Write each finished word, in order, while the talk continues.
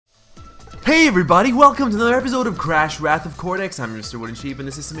Hey everybody, welcome to another episode of Crash Wrath of Cortex. I'm Mr. Wooden Sheep and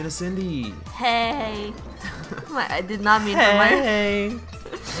this is Samina Cindy. Hey. I did not mean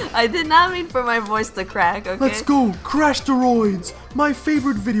I did not mean for my voice to crack, okay? Let's go! Crash Steroids! My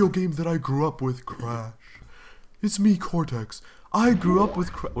favorite video game that I grew up with, Crash. It's me, Cortex. I grew up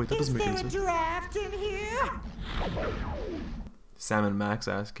with Wait, that doesn't make any sense. Is there a draft in here? Sam and Max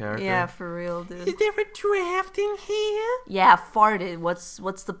ass character. Yeah, for real, dude. Is there a draft in here? Yeah, farted.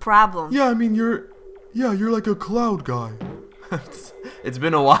 What's the problem? Yeah, I mean you're like a cloud guy. It's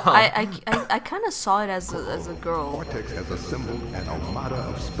been a while. I kind of saw it as a girl. Cortex has assembled an armada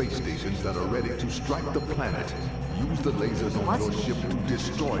of space stations that are ready to strike the planet. Use the lasers on your ship to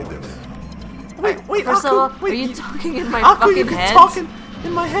destroy them. Wait, First of Aku, all, are you talking in my Aku, fucking you head? talking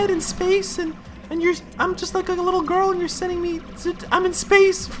in my head in space, and I'm just like a little girl, and you're sending me. I'm in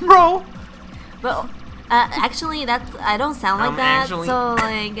space, bro. But actually, I don't sound like that. Actually... So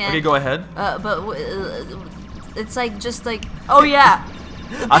like. Okay, go ahead. It's like just like, oh yeah,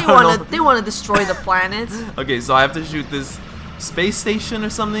 they want to destroy the planet. Okay, so I have to shoot this space station or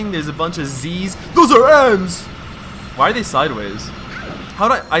something. There's a bunch of Z's. Those are N's. Why are they sideways? How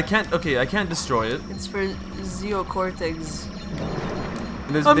do I can't destroy it. It's for Zeo Cortex.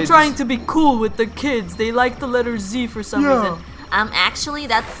 I'm trying to be cool with the kids. They like the letter Z for some reason. Actually,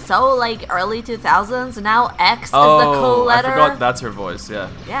 that's so like early 2000s. Now X is the cool letter. I forgot that's her voice. Yeah.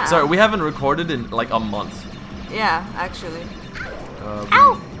 Yeah. Sorry, we haven't recorded in like a month. Yeah, actually.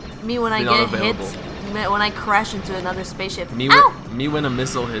 Ow! Me when I get hit. When I crash into another spaceship. Me when a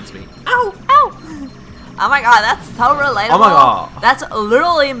missile hits me. Ow! Ow! Oh my god, that's so relatable. Oh my god. That's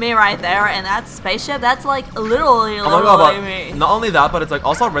literally me right there, and that spaceship, that's like literally me. Not only that, but it's like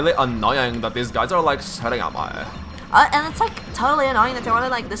also really annoying that these guys are like shutting out my... And it's like totally annoying that they want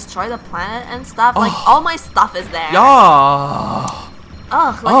to like destroy the planet and stuff. Like all my stuff is there. Yeah.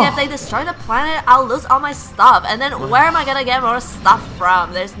 If they destroy the planet, I'll lose all my stuff. And then where am I gonna get more stuff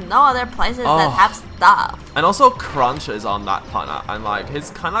from? There's no other places that have stuff. And also Crunch is on that planet, and like he's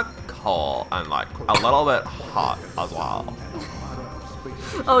kind of cold and like a little bit hot as well.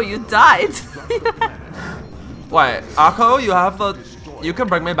 Oh, you died. Wait, Ako, you can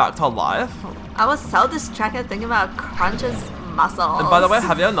bring me back to life? I was so distracted thinking about Crunch's muscles. And by the way,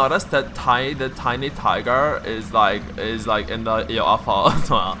 have you noticed that the tiny tiger is like in the UFO as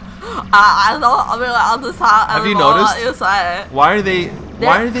well? Have you noticed? Why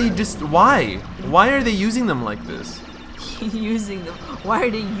are they using them like this? Using them? Why are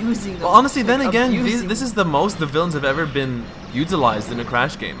they using them? Well, honestly, then again, this is the most the villains have ever been utilized in a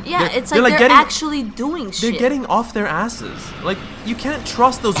Crash game. Yeah, it's like they're actually doing shit. They're getting off their asses. Like, you can't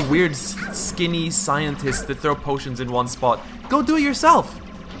trust those weird, skinny scientists that throw potions in one spot. Go do it yourself.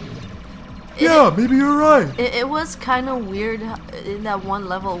 Yeah, maybe you're right. It was kind of weird in that one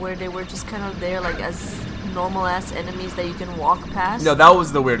level where they were just kind of there like as normal ass enemies that you can walk past. No, that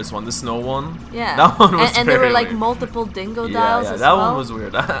was the weirdest one, the snow one. Yeah. That one was and very there were like weird. multiple dingo dials as that well. one was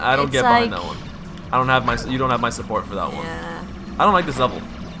weird. I don't get behind that one. You don't have my support for that one. Yeah. I don't like this level.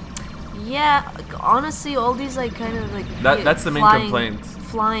 Yeah, honestly, all these like kind of like that's the main complaint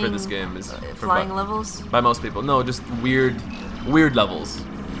for this game is flying levels by most people. No, just weird levels.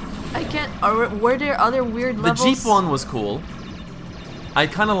 I can't. Were there other weird levels? The Jeep one was cool. I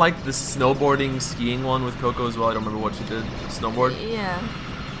kind of liked the snowboarding, skiing one with Coco as well. I don't remember what she did. Snowboard. Yeah.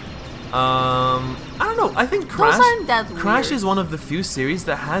 I don't know. I think Crash. Those aren't that weird. Crash is one of the few series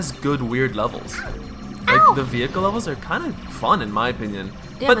that has good weird levels. Like the vehicle levels are kind of fun in my opinion.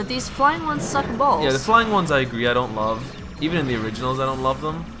 Yeah, but these flying ones suck balls. Yeah, the flying ones I agree I don't love. Even in the originals I don't love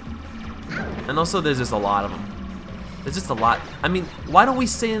them. And also there's just a lot of them. There's just a lot. I mean, why don't we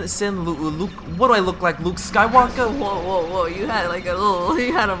send Luke? What do I look like, Luke Skywalker? Whoa! You had like a little.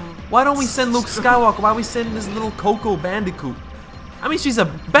 You had a. Why don't we send Luke Skywalker? Why are we sending this little Coco Bandicoot? I mean, she's a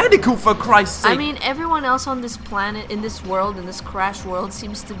bandicoot for Christ's sake. I mean, everyone else on this planet, in this world, in this Crash world,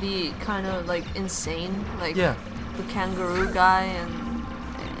 seems to be kind of like insane. Like the kangaroo guy and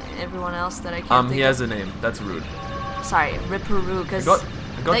everyone else that I can't think he has a name. That's rude. Sorry, Ripperoo. Cause I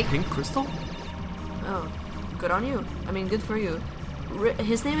got like, pink crystal. Oh. Good on you. I mean, good for you.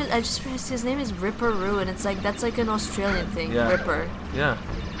 His name is. I just realized his name is Ripperoo, and it's like that's like an Australian thing. Yeah. Ripper. Yeah.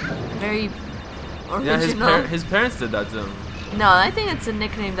 Very original. Yeah, his parents did that to him. No, I think it's a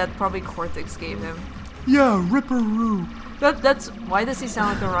nickname that probably Cortex gave him. Yeah, Ripperoo. That's why does he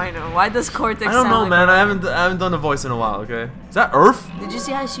sound like a rhino? Why does Cortex? I don't know, like man. I haven't done a voice in a while. Okay. Is that Earth? Did you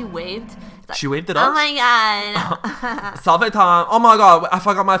see how she waved? Like, she waved at us. Oh my god. Salve time. Oh my god, I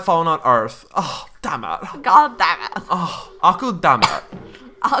forgot my phone on Earth. Oh, damn it. God damn it. Oh, Aku, damn it.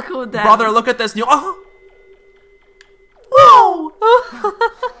 Aku, damn Brother, look at this new. Whoa!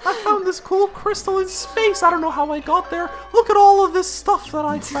 I found this cool crystal in space. I don't know how I got there. Look at all of this stuff that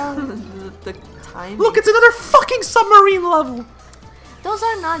I found. the tiny. Look, it's another fucking submarine level. Those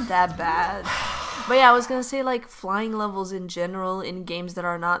are not that bad. But yeah, I was gonna say like flying levels in general in games that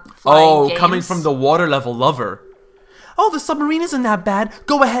are not flying games. Coming from the water level lover. Oh, the submarine isn't that bad.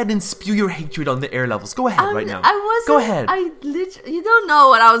 Go ahead and spew your hatred on the air levels. Go ahead right now. I wasn't. Go ahead. You don't know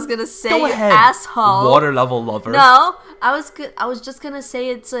what I was gonna say. Go ahead. You asshole. Water level lover. No, I was just gonna say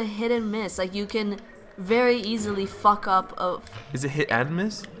it's a hit and miss. Like you can very easily fuck up a. Is it hit and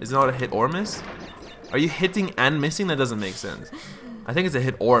miss? Is it not a hit or miss? Are you hitting and missing? That doesn't make sense. I think it's a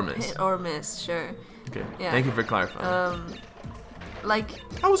hit or miss. Hit or miss, sure. Okay. Yeah. Thank you for clarifying. Like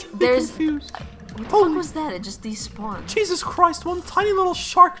I was really confused. What the fuck was that? It just despawned. Jesus Christ, one tiny little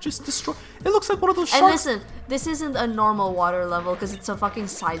shark just destroyed. It looks like one of those sharks. And listen, this isn't a normal water level because it's a fucking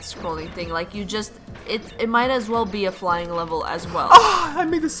side-scrolling thing. Like you just, it might as well be a flying level as well. Ah, I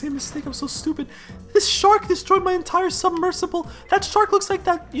made the same mistake. I'm so stupid. This shark destroyed my entire submersible. That shark looks like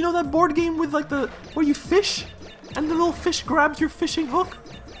that, you know, that board game with like where you fish, and the little fish grabs your fishing hook.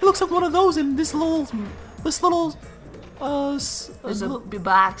 It looks like one of those in this little There's a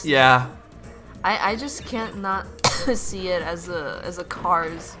box. Yeah. I just can't not see it as a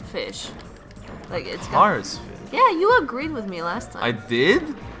Cars fish. Like it's Cars fish. Yeah, you agreed with me last time. I did?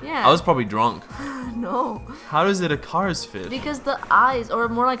 Yeah. I was probably drunk. No. How is it a Cars fish? Because the eyes, or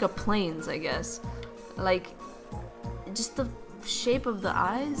more like a plane's, I guess. Like, just the shape of the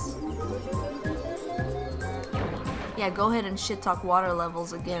eyes. Yeah, go ahead and shit talk water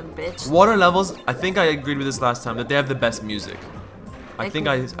levels again, bitch. Water levels, I think I agreed with this last time, that they have the best music. Like,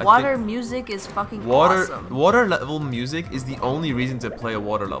 I water think music is fucking awesome. Water level music is the only reason to play a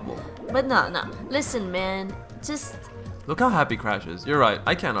water level. But no. Listen, man. Just... Look how happy Crash is. You're right.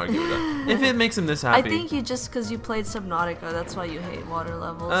 I can't argue with that. If it makes him this happy. I think you just because you played Subnautica, that's why you hate water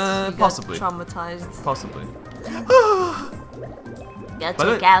levels. You possibly. Got traumatized. Possibly. Yeah,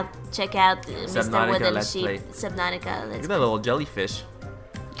 check out Mr. Wooden Let's Sheep. Play. Subnautica. Look at that little jellyfish.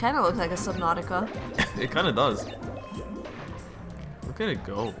 Kind of looks like a Subnautica. It kind of does. Look at it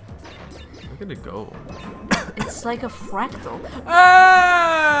go. Look at it go. It's like a fractal.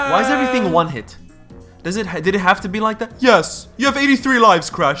 Why is everything one hit? Did it have to be like that? Yes. You have 83 lives,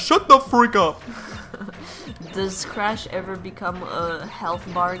 Crash. Shut the freak up. Does Crash ever become a health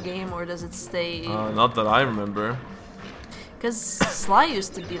bar game, or does it stay? Not that I remember. Because Sly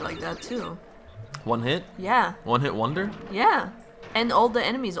used to be like that too. One hit? Yeah. One hit wonder? Yeah. And all the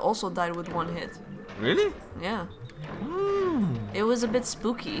enemies also died with one hit. Really? Yeah. It was a bit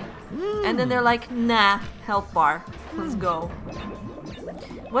spooky. And then they're like, nah, health bar. Let's go.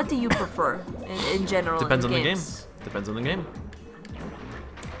 What do you prefer in general? Depends in on games? the game. Depends on the game.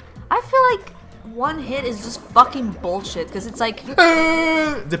 I feel like one hit is just fucking bullshit because it's like...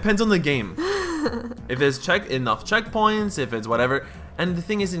 Depends on the game. If there's enough checkpoints, if it's whatever. And the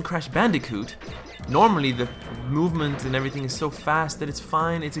thing is, in Crash Bandicoot, normally the movement and everything is so fast that it's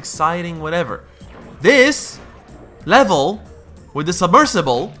fine, it's exciting, whatever. This level with the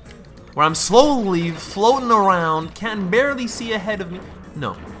submersible, where I'm slowly floating around, can barely see ahead of me.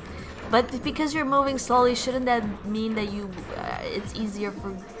 No. But because you're moving slowly, shouldn't that mean that it's easier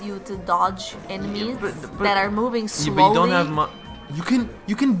for you to dodge enemies that are moving slowly? Yeah, but you don't have much.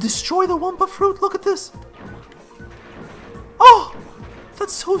 You can destroy the Wumpa fruit. Look at this. Oh,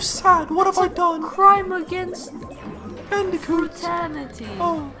 that's so sad. What have I done? Crime against Bandicoot. Brutality.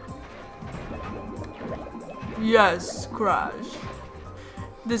 Oh. Yes, Crash.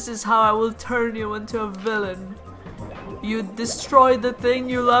 This is how I will turn you into a villain. You destroyed the thing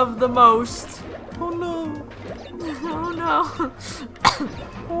you love the most. Oh no. Oh no.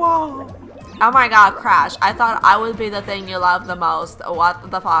 Wow. Oh my god, Crash. I thought I would be the thing you love the most. What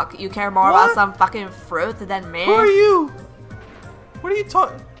the fuck? You care more about some fucking fruit than me? Who are you? What are you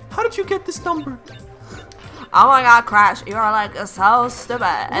talking? How did you get this number? Oh my god, Crash. You are like so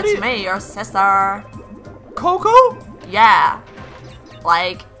stupid. It's me, your sister. Coco? Yeah.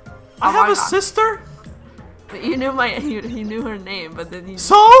 Like, I have a sister? But you knew he knew her name, but then he...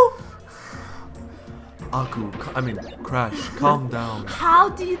 So? Crash, calm down. How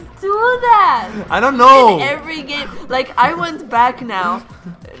do you do that? I don't know. In every game, like I went back now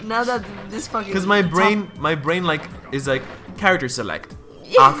that this fucking... Because my brain like is like character select,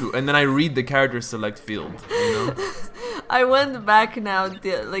 Aku, and then I read the character select field, you know? I went back now,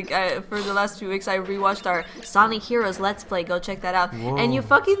 for the last few weeks, I rewatched our Sonic Heroes Let's Play. Go check that out. Whoa. And you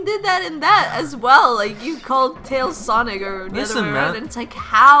fucking did that in that as well. Like, you called Tails Sonic or the other way around, and it's like,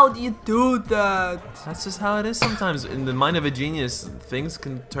 how do you do that? That's just how it is sometimes. In the mind of a genius, things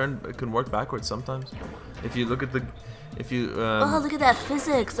can work backwards sometimes. If you look at If you Oh, look at that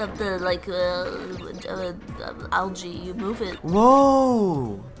physics of the like algae. You move it.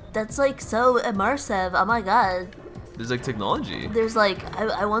 whoa, That's like so immersive. Oh my god. there's like technology. There's like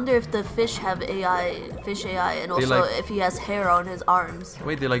I wonder if the fish have fish AI, and also like- if he has hair on his arms.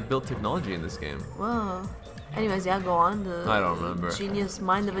 Wait, they like built technology in this game. Whoa. Anyways, yeah, go on. The I don't remember.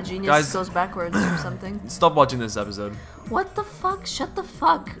 Mind of a genius Guys- goes backwards or something. Stop watching this episode. What the fuck? Shut the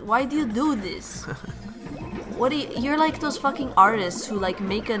fuck. Why do you do this? You're like those fucking artists who like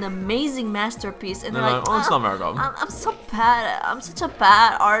make an amazing masterpiece and No, they're like, no, it's not my problem. I'm so bad. I'm such a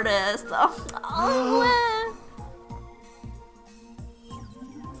bad artist. Oh,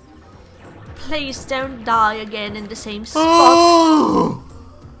 please don't die again in the same spot. Oh!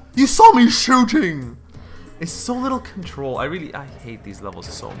 You saw me shooting! It's so little control. I hate these levels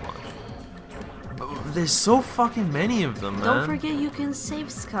so much. But there's so fucking many of them, man. Don't forget you can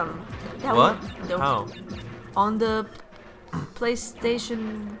save scum. That What? don't- How? On the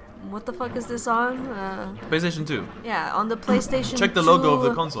PlayStation. What the fuck is this on? PlayStation 2. Yeah, on the PlayStation. Check the logo of the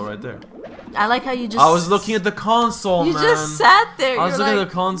 2. console right there. I like how you just. I was looking at the console, You man. just sat there. I was You're looking like, at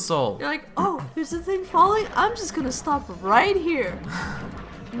the console. You're like, oh, there's a thing falling. I'm just gonna stop right here.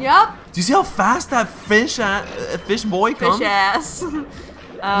 Yup. Do you see how fast that fish boy comes? Fish ass.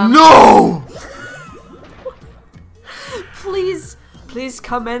 No! Please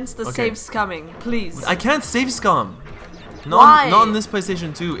commence the Okay. save scumming, please. I can't save scum. Why? Not on this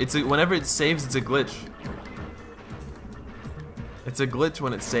PlayStation 2. Whenever it saves, it's a glitch. It's a glitch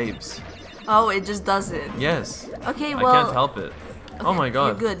when it saves. Oh, it just does it. Yes. Okay, I well. can't help it. Oh my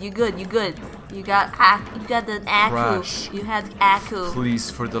god. You're good. You got the Aku. Crash. You had Aku.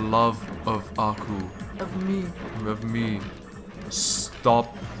 Please, for the love of Aku, Of me.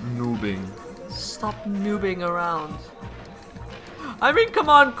 stop noobing. Stop noobing around. I mean, come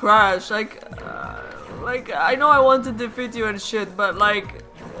on, Crash. Like, I know I want to defeat you and shit, but like,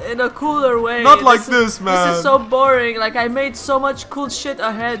 in a cooler way. Not like this, man. This is so boring. Like, I made so much cool shit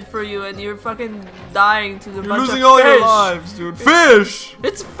ahead for you, and you're fucking dying to the You're bunch losing of all fish. your lives, dude. Fish!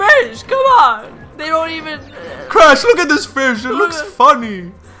 It's fish. Come on. They don't even. Crash, look at this fish. It looks at-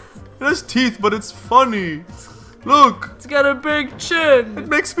 funny. It has teeth, but it's funny. Look. It's got a big chin. It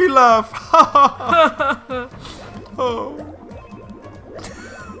makes me laugh. Oh.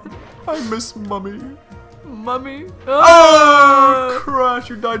 I miss Mummy. Mummy. Oh, Crash,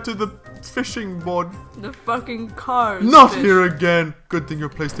 you died to the fishing board. The fucking cars. Not fish. here again. Good thing your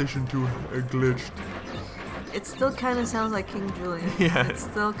PlayStation 2 glitched. It still kind of sounds like King Julian. Yeah. It's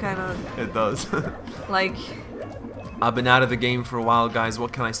still kind of It does. like. I've been out of the game for a while, guys.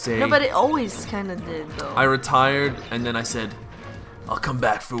 What can I say? No, but it always kind of did, though. I retired, and then I said, I'll come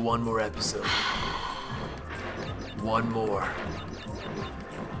back for one more episode. One more.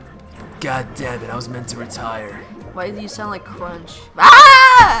 God damn it, I was meant to retire. Why do you sound like Crunch?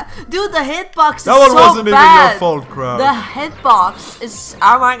 Ah! Dude, the hitbox is That one so wasn't even bad. your fault, Crash. The hitbox is,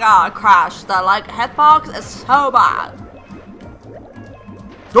 oh my god, Crash. The like hitbox is so bad.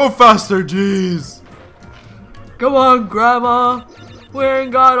 Go faster, jeez. Come on, Grandma. We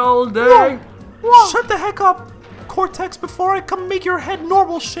ain't got all day. Whoa. Shut the heck up, Cortex, before I come make your head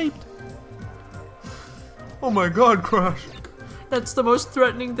normal shaped. Oh my god, Crash. That's the most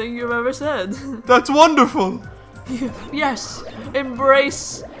threatening thing you've ever said. That's wonderful. Yes,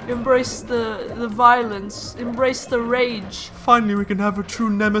 embrace the violence, embrace the rage. Finally, we can have a true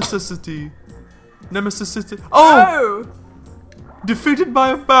nemesicity. Oh! Oh! Defeated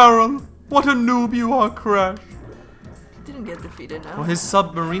by a barrel. What a noob you are, Crash. Didn't get defeated now. Well, his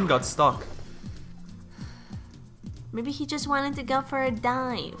submarine got stuck. Maybe he just wanted to go for a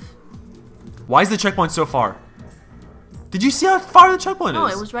dive. Why is the checkpoint so far? Did you see how far the checkpoint No,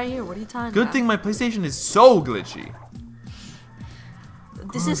 is? it was right here. What are you talking Good about? thing my PlayStation is so glitchy.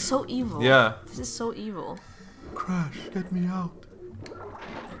 This is so evil. Yeah. This is so evil. Crash, get me out.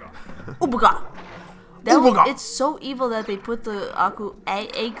 Oh my god. Oh my God. It's so evil that they put the Aku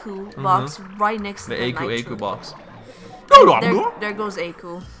box right next to The the Aku nitro. box. There goes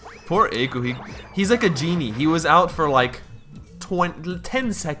Aku. Poor Aku, he's like a genie. He was out for like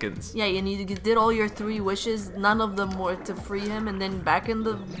 10 seconds. Yeah, and you did all your 3 wishes. None of them were to free him, and then back in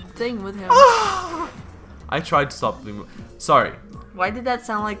the thing with him. I tried to stop him. Sorry. Why did that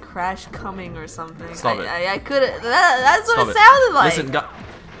sound like Crash coming or something? Stop it. I couldn't. That's what Stop it sounded like.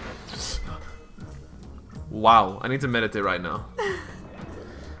 Listen, wow, I need to meditate right now.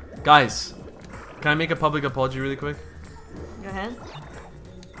 Guys, can I make a public apology really quick? Go ahead.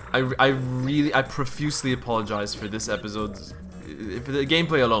 I profusely apologize for this episode, for the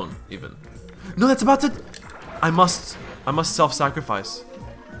gameplay alone, even. No, that's about it. I must self-sacrifice.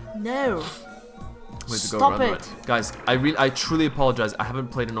 No. Way to go, Stop run, it. right. Guys, I truly apologize. I haven't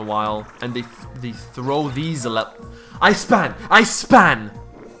played in a while, and they throw these I span.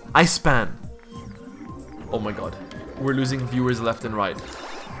 Oh my god, we're losing viewers left and right.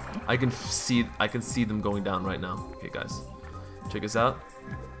 I can see them going down right now. Okay, guys, check us out.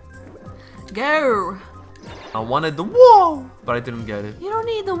 Go. I wanted the wall, but I didn't get it. You don't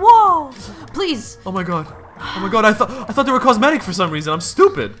need the wall. Please. Oh my god. I thought they were cosmetic for some reason. I'm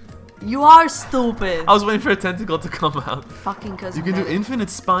stupid. You are stupid. I was waiting for a tentacle to come out. Fucking cause You can do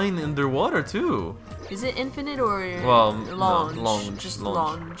infinite spine underwater too. Is it infinite or Well, launch? no, launch, Just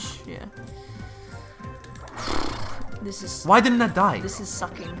launch. launch. Yeah. This is. Why didn't that die? This is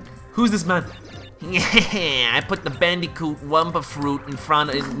sucking. Who's this man? Yeah, I put the Bandicoot Wumpa fruit in front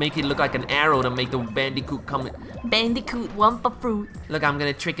and make it look like an arrow to make the Bandicoot come in. Bandicoot Wumpa fruit. Look, I'm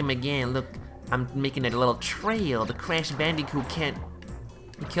gonna trick him again. Look, I'm making a little trail. The Crash Bandicoot can't.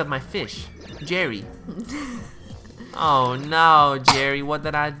 He killed my fish, Jerry. Oh no, Jerry, what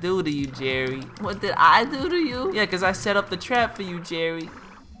did I do to you, Jerry? What did I do to you? Yeah, because I set up the trap for you, Jerry.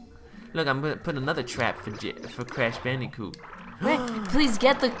 Look, I'm gonna put another trap for Crash Bandicoot. Wait, please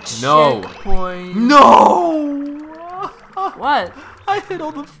get the No. checkpoint. No! What? I hid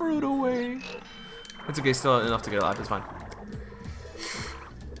all the fruit away. It's okay, still enough to get alive, it's fine.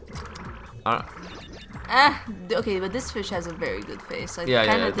 Okay, but this fish has a very good face. I Yeah,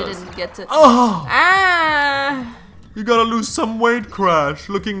 kind it of does. didn't get to. Oh! You gotta lose some weight, Crash.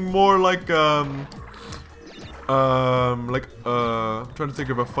 Looking more like I'm trying to think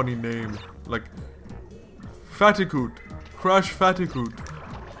of a funny name. Like Faticoot. Crash Faticoot.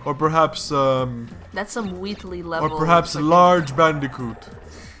 Or perhaps That's some Wheatley level. or perhaps fucking- Large Bandicoot.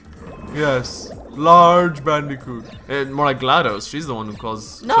 Yes. Large Bandicoot. More like GLaDOS. She's the one who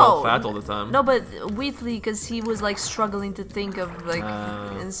calls No. Shell fat all the time. No, but Wheatley, because he was like struggling to think of like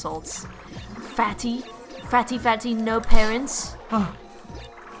insults. Fatty, no parents.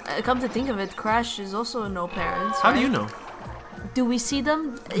 Come to think of it, Crash is also no parents. How do right? you know? Do we see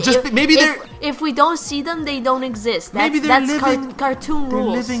them? Maybe they're If we don't see them, they don't exist. That's, maybe they're that's living cartoon they're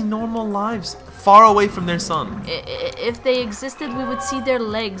rules. living normal lives far away from their son. If they existed, we would see their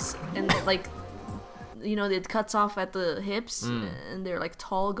legs and like, you know, it cuts off at the hips and they're like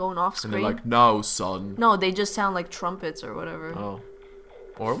tall going off And screen. they're like, no, son. No, they just sound like trumpets or whatever. Oh.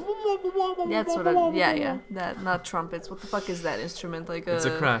 Or That's what I, yeah, that, not trumpets. What the fuck is that instrument? Like it's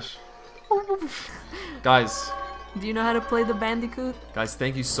a Crash. Guys, Do you know how to play the Bandicoot?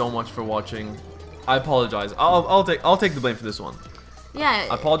 thank you so much for watching. I apologize. I'll take the blame for this one. Yeah.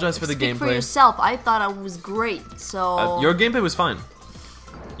 I apologize for the speak for gameplay. yourself. I thought I was great, so... Your gameplay was fine.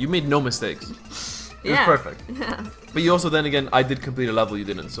 You made no mistakes. It was perfect. Yeah. But you also, then again, I did complete a level you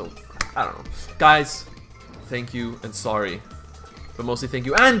didn't, so I don't know. Guys, thank you and sorry. But mostly thank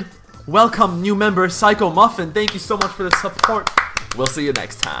you. And welcome new member, Psycho Muffin. Thank you so much for the support. We'll see you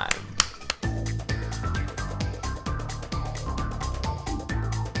next time.